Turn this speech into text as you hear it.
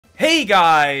Hey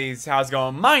guys, how's it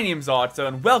going? My name's Autso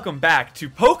and welcome back to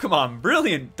Pokemon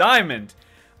Brilliant Diamond.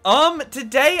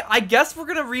 Today I guess we're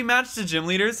gonna rematch the gym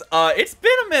leaders. It's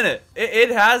been a minute. It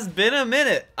has been a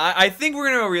minute. I think we're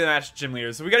gonna go rematch gym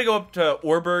leaders. So we gotta go up to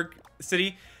Roark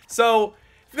City. So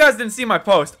if you guys didn't see my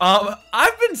post,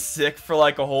 I've been sick for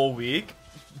like a whole week.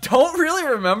 Don't really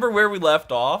remember where we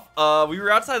left off. We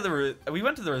were outside we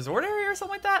went to the resort area or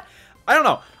something like that. I don't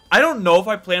know. I don't know if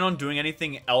I plan on doing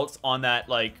anything else on that,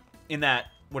 like, in that,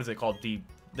 what is it called? The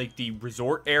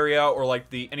resort area or, like,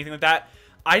 anything like that.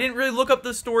 I didn't really look up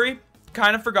the story.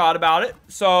 Kind of forgot about it.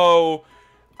 So,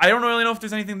 I don't really know if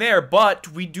there's anything there. But,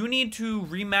 we do need to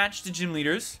rematch the gym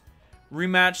leaders.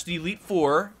 Rematch the Elite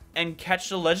Four. And catch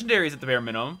the legendaries at the bare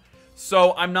minimum.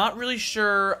 So, I'm not really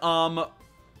sure,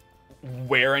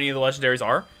 where any of the legendaries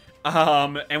are.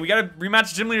 And we gotta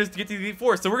rematch gym leaders to get to the Elite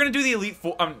Four. So we're gonna do the Elite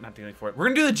Four. Not the Elite Four. We're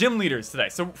gonna do the gym leaders today.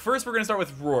 So first we're gonna start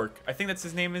with Roark. I think that's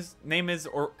his name is,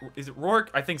 or is it Roark?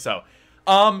 I think so.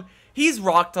 He's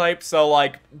rock type, so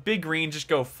like Big Green, just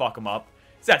go fuck him up.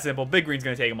 It's that simple. Big Green's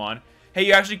gonna take him on. Hey,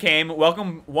 you actually came.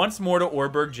 Welcome once more to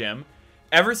Roark Gym.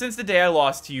 Ever since the day I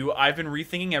lost to you, I've been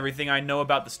rethinking everything I know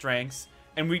about the strengths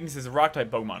and weaknesses of rock type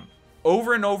Pokemon.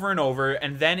 Over and over and over,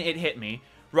 and then it hit me.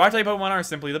 Rock type Pokemon are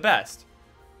simply the best.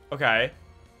 Okay.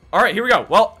 Alright, here we go.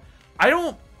 Well, I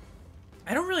don't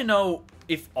really know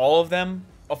if all of the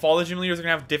gym leaders are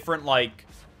gonna have different, like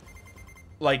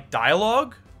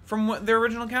dialogue from their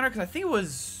original encounter, because I think it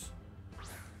was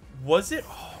it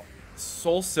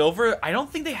Soul Silver? I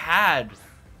don't think they had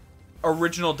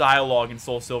original dialogue in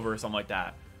Soul Silver or something like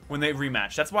that when they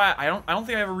rematched. That's why I don't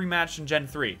think I ever rematched in Gen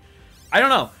 3. I don't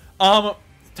know.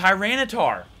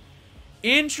 Tyranitar.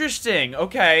 Interesting.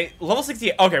 Okay. Level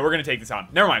 68. Okay, we're going to take this on.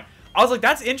 Never mind. I was like,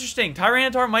 that's interesting.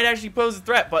 Tyranitar might actually pose a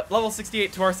threat, but level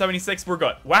 68 to our 76, we're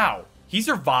good. Wow. He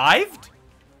survived?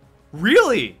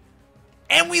 Really?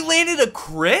 And we landed a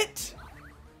crit?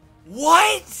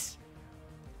 What?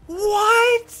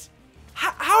 What?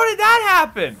 How did that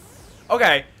happen?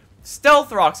 Okay.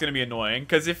 Stealth Rock's going to be annoying,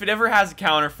 because if it ever has a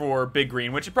counter for Big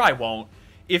Green, which it probably won't,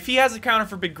 if he has a counter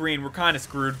for Big Green, we're kind of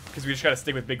screwed, because we just got to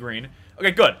stick with Big Green.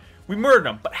 Okay, good. We murdered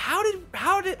him, but how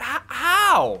did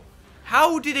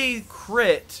a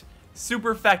crit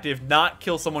super effective not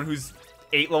kill someone who's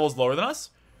 8 levels lower than us?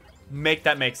 Make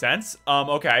that make sense.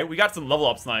 Okay, we got some level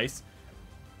ups, nice.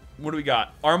 What do we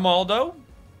got? Armaldo?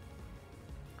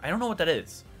 I don't know what that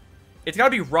is. It's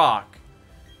gotta be rock,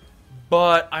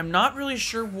 but I'm not really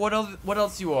sure what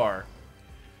else you are.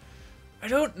 I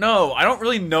don't know. I don't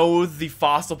really know the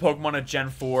fossil Pokemon of Gen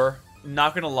 4.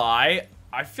 Not gonna lie.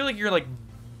 I feel like you're like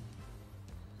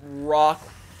rock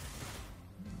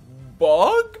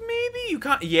bug, maybe? You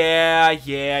can't. Yeah.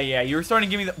 You were starting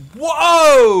to give me the.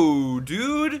 Whoa,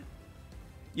 dude.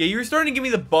 Yeah, you were starting to give me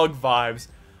the bug vibes.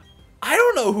 I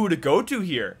don't know who to go to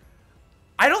here.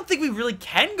 I don't think we really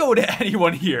can go to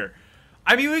anyone here.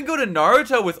 I mean, we can go to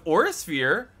Naruto with Aura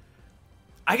Sphere.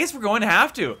 I guess we're going to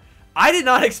have to. I did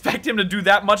not expect him to do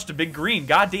that much to Big Green.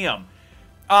 Goddamn.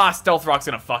 Stealth Rock's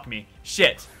gonna fuck me.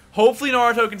 Shit. Hopefully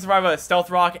Naruto can survive a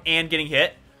Stealth Rock and getting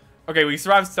hit. Okay, we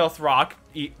survived Stealth Rock.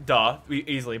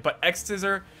 Easily. But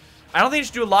X-Scissor, I don't think it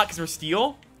should do a lot because we're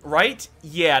Steel, right?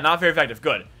 Yeah, not very effective.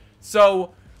 Good.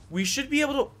 So, we should be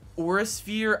able to Aura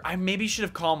Sphere. I maybe should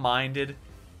have Calm Minded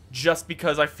just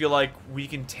because I feel like we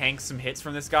can tank some hits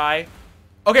from this guy.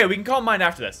 Okay, we can Calm Mind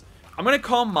after this. I'm going to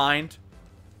Calm Mind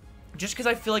just because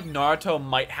I feel like Naruto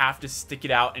might have to stick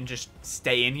it out and just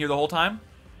stay in here the whole time.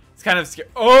 It's kind of scary.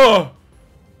 Oh!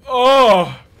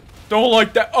 Don't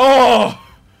like that. Oh!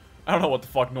 I don't know what the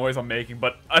fuck noise I'm making,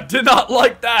 but I did not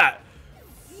like that.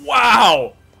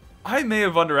 Wow. I may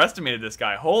have underestimated this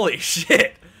guy. Holy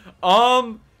shit.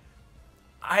 When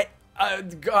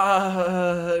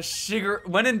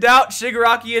in doubt,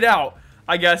 Shigaraki it out.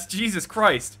 I guess. Jesus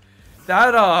Christ.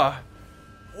 That,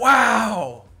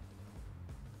 wow.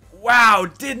 Wow,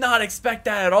 did not expect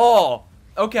that at all.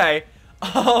 Okay.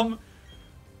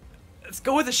 Let's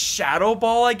go with a Shadow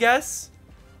Ball, I guess.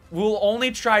 We'll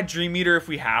only try Dream Eater if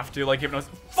we have to, like Hypnosis.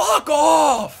 Fuck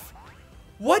off!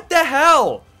 What the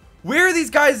hell? Where are these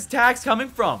guys' attacks coming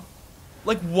from?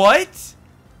 Like, what?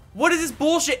 What is this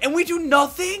bullshit? And we do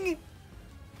nothing?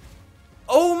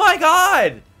 Oh my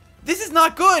god! This is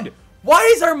not good! Why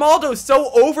is Armaldo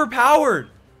so overpowered?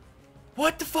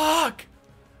 What the fuck?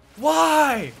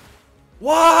 Why?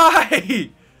 Why?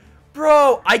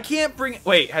 Bro, I can't bring...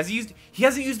 Wait, he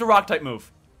hasn't used a rock type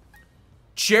move.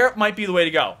 Chirrup might be the way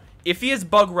to go. If he has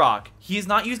Bug Rock, he has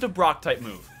not used a rock type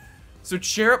move. So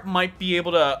Chirrup might be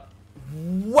able to...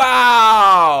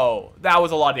 Wow! That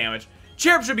was a lot of damage.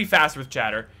 Chirrup should be faster with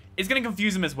Chatter. It's going to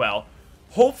confuse him as well.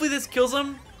 Hopefully this kills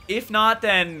him. If not,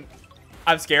 then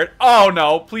I'm scared. Oh,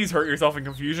 no. Please hurt yourself in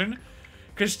confusion.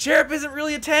 Because Cherub isn't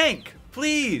really a tank.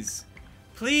 Please.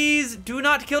 Please do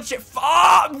not kill Cherub.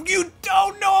 Fuck! You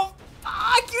don't know.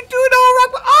 Fuck! You do know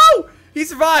Rock. Oh! He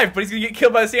survived, but he's going to get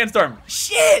killed by the sandstorm.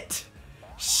 Shit!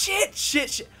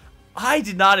 Shit. I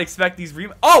did not expect these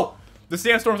Oh! The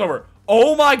sandstorm's over.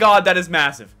 Oh my god, that is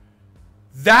massive.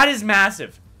 That is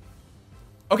massive.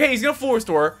 Okay, he's going to full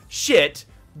restore. Shit.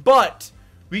 But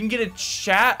we can get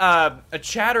a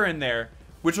chatter in there,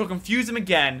 which will confuse him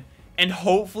again, and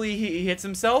hopefully he hits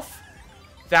himself.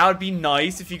 That would be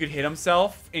nice if he could hit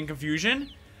himself in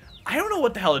confusion. I don't know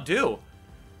what the hell to do.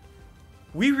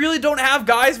 We really don't have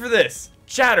guys for this.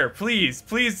 Chatter, please.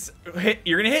 Please,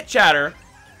 you're going to hit Chatter.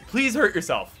 Please hurt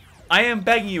yourself. I am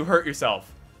begging you, hurt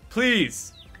yourself.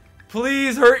 Please.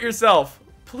 Please hurt yourself.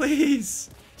 Please.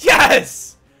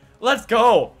 Yes! Let's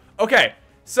go. Okay,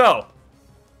 so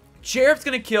Cherub's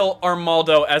going to kill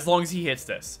Armaldo as long as he hits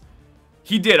this.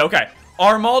 He did, okay.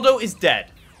 Armaldo is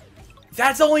dead.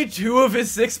 That's only 2 of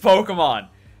his 6 Pokemon.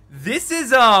 This is,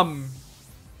 this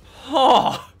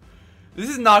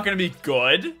is not going to be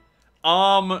good.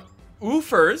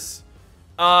 Oofers.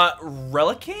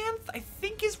 Relicanth, I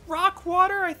think is Rock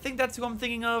Water. I think that's who I'm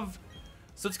thinking of.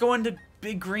 So let's go into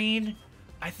Big Green.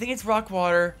 I think it's Rock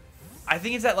Water. I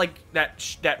think it's that, like,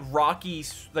 that rocky,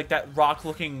 like, that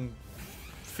rock-looking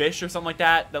fish or something like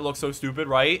that. That looks so stupid,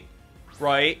 right?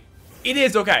 Right? It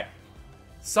is, okay.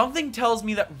 Something tells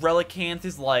me that Relicanth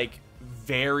is, like,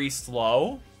 very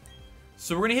slow.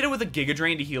 So we're going to hit it with a Giga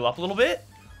Drain to heal up a little bit.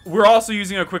 We're also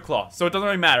using a Quick Claw, so it doesn't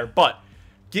really matter. But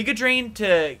Giga Drain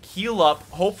to heal up,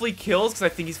 hopefully kills, because I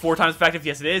think he's 4 times effective.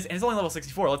 Yes, it is. And he's only level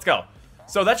 64. Let's go.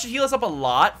 So that should heal us up a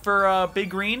lot for Big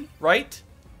Green, right?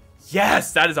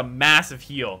 Yes, that is a massive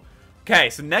heal. Okay,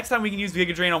 so next time we can use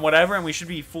Giga Drain on whatever, and we should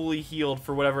be fully healed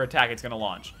for whatever attack it's going to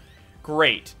launch.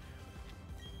 Great.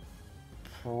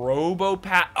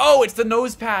 Probopass. Oh, it's the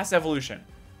Nose Pass evolution.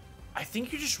 I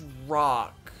think you're just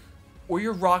rock. Or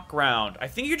you're rock ground. I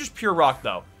think you're just pure rock,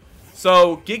 though.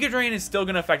 So, Giga Drain is still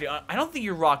going to affect it. I don't think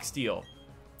you're rock steel.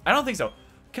 I don't think so.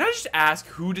 Can I just ask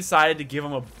who decided to give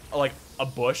him a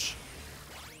bush?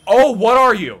 Oh, what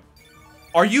are you?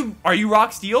 Are you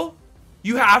rock steel?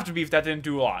 You have to be if that didn't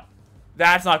do a lot.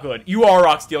 That's not good. You are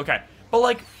rock steel, okay. But,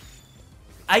 like,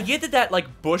 I get that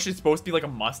like bush is supposed to be like a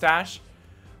mustache.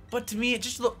 But to me, it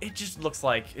just looks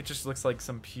like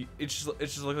some it just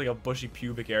looks like a bushy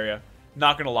pubic area.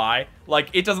 Not gonna lie, like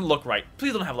it doesn't look right.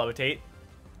 Please don't have levitate.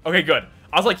 Okay, good.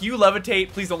 I was like, you levitate.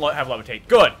 Please don't have levitate.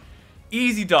 Good,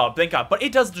 easy dub. Thank God. But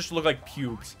it does just look like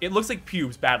pubes. It looks like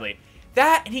pubes badly.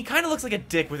 That and he kind of looks like a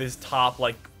dick with his top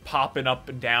like popping up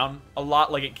and down a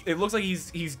lot. Like it looks like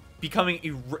he's becoming.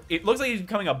 It looks like he's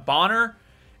becoming a bonner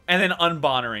and then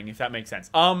unbonnering, if that makes sense.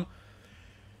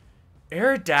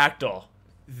 Aerodactyl.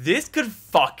 This could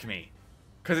fuck me.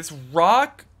 Because it's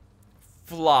rock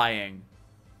flying.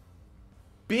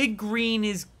 Big Green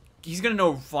is... He's going to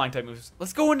know flying type moves.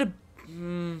 Let's go into...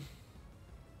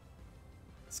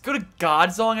 let's go to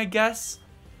Godzong, I guess.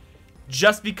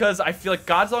 Just because I feel like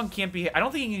Godzong can't be hit. I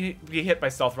don't think he can be hit by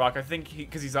Stealth Rock. I think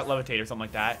because he's got Levitate or something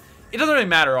like that. It doesn't really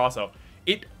matter also.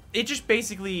 It just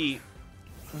basically...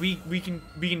 We can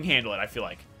handle it, I feel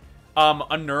like.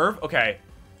 A Nerve? Okay.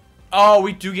 Oh,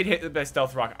 we do get hit by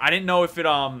Stealth Rock. I didn't know if it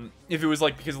was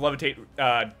like because Levitate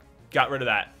got rid of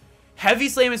that. Heavy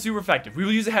Slam is super effective. We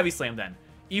will use a Heavy Slam then.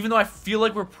 Even though I feel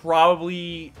like we're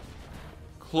probably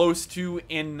close to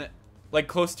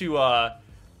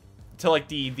like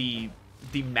the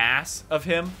mass of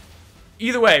him.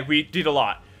 Either way, we did a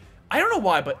lot. I don't know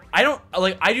why, but I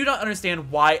do not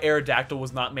understand why Aerodactyl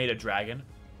was not made a dragon.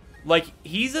 Like,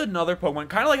 he's another Pokemon,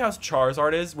 kind of like how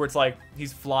Charizard is, where it's like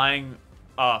he's flying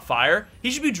fire.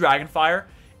 He should be dragon fire.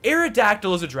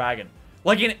 Aerodactyl is a dragon.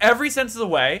 Like, in every sense of the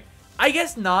way. I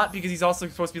guess not, because he's also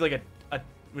supposed to be like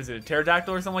what is it, a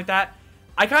pterodactyl or something like that?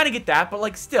 I kind of get that, but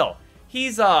like, still.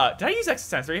 He's, did I use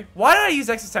Exosensory? Why did I use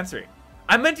Exosensory?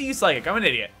 I meant to use Psychic. I'm an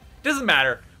idiot. Doesn't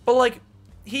matter. But, like,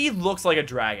 he looks like a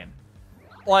dragon.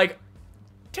 Like,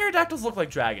 pterodactyls look like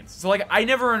dragons. So, like, I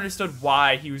never understood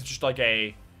why he was just like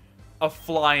a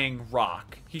flying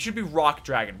rock. He should be rock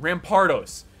dragon.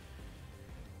 Rampardos.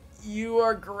 You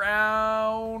are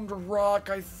ground rock,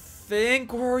 I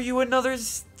think. Or are you another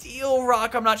steel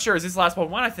rock? I'm not sure. Is this the last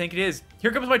Pokemon? I think it is.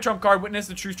 Here comes my trump card. Witness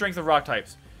the true strength of rock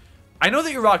types. I know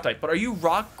that you're rock type, but are you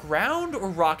rock ground or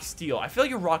rock steel? I feel like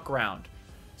you're rock ground.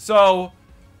 So,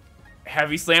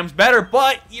 Heavy Slam's better,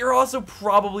 but you're also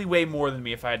probably way more than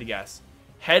me if I had to guess.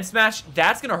 Head Smash,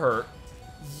 that's gonna hurt.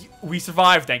 We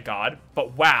survived, thank God.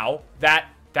 But wow, that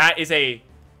is a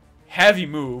heavy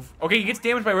move. Okay, he gets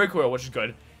damaged by recoil, which is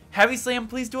good. Heavy Slam,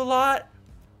 please do a lot.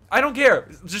 I don't care.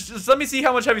 Just let me see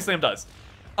how much Heavy Slam does.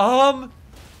 Oh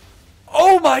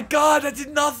my god, that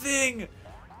did nothing.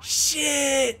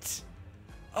 Shit.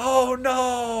 Oh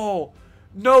no.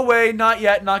 No way, not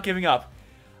yet, not giving up.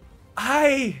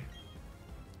 I'm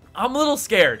a little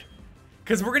scared.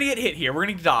 Because we're going to get hit here. We're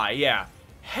going to die, yeah.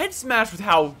 Head Smash, with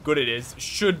how good it is,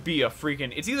 should be a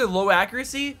freaking... It's either low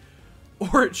accuracy,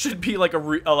 or it should be like a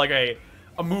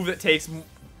move that takes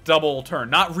double turn,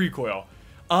 not recoil.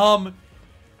 Alright.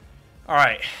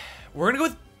 We're going to go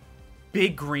with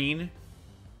Big Green.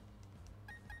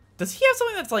 Does he have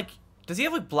something that's like... Does he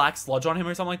have like Black Sludge on him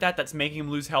or something like that that's making him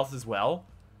lose health as well?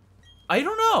 I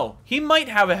don't know. He might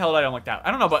have a held item like that.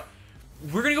 I don't know, but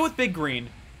we're going to go with Big Green.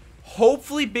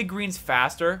 Hopefully Big Green's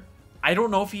faster. I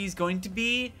don't know if he's going to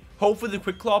be. Hopefully the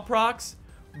Quick Claw procs.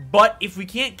 But if we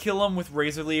can't kill him with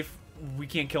Razor Leaf, we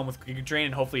can't kill him with Giga Drain,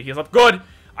 and hopefully he heals up. Good!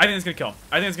 I think it's going to kill him.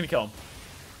 I think it's going to kill him.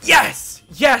 Yes!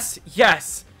 Yes!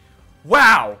 Yes!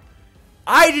 Wow!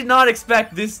 I did not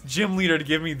expect this gym leader to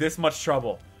give me this much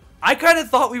trouble. I kind of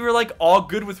thought we were like all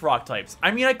good with rock types.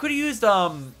 I mean, I could have used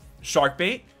Shark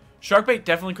Bait. Shark Bait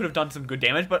definitely could have done some good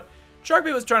damage, but Shark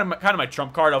Bait was kind of my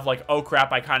trump card of like, oh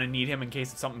crap, I kind of need him in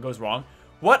case something goes wrong.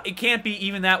 What? It can't be.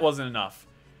 Even that wasn't enough.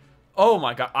 Oh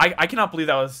my god. I cannot believe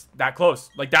that was that close.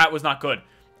 Like, that was not good.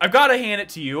 I've got to hand it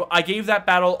to you. I gave that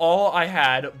battle all I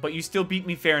had, but you still beat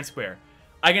me fair and square.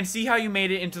 I can see how you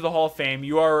made it into the Hall of Fame.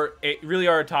 You really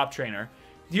are a top trainer.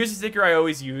 Here's a sticker I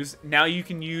always use. Now you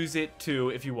can use it too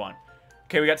if you want.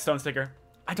 Okay, we got Stone Sticker.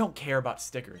 I don't care about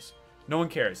stickers. No one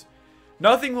cares.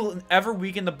 Nothing will ever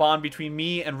weaken the bond between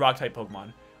me and Rock-type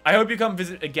Pokemon. I hope you come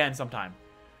visit again sometime.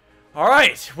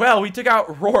 Alright, well, we took out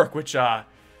Roark, which,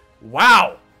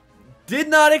 wow. Did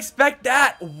not expect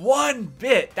that one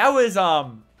bit. That was,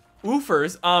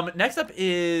 oofers. Next up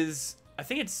is, I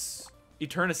think it's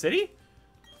Eterna City?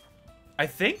 I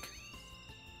think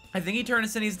Eterna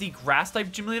City is the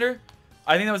Grass-type gym leader.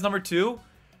 I think that was number 2.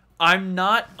 I'm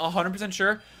not 100%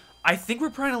 sure. I think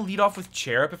we're trying to lead off with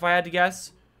Cherub, if I had to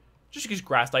guess. Just because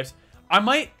grass types. I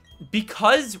might,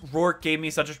 because Roark gave me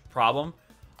such a problem,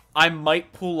 I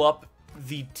might pull up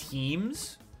the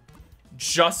teams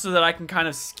just so that I can kind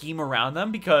of scheme around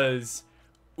them because,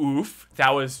 oof,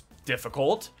 that was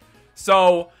difficult.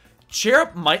 So,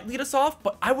 Cherub might lead us off,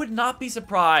 but I would not be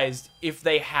surprised if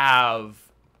they have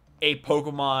a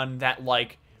Pokemon that,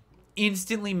 like,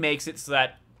 instantly makes it so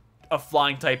that a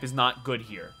flying type is not good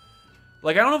here.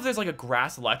 Like, I don't know if there's, like, a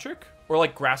Grass Electric or,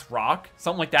 like, Grass Rock.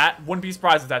 Something like that. Wouldn't be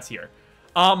surprised if that's here.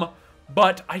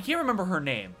 But I can't remember her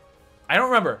name. I don't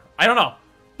remember. I don't know.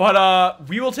 But,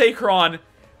 we will take her on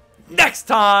next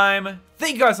time.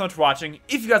 Thank you guys so much for watching.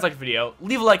 If you guys liked the video,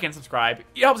 leave a like and subscribe.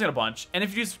 It helps me out a bunch. And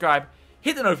if you do subscribe,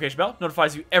 hit the notification bell.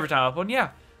 Notifies you every time I upload. And yeah,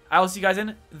 I will see you guys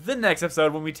in the next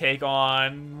episode when we take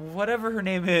on whatever her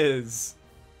name is.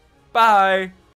 Bye.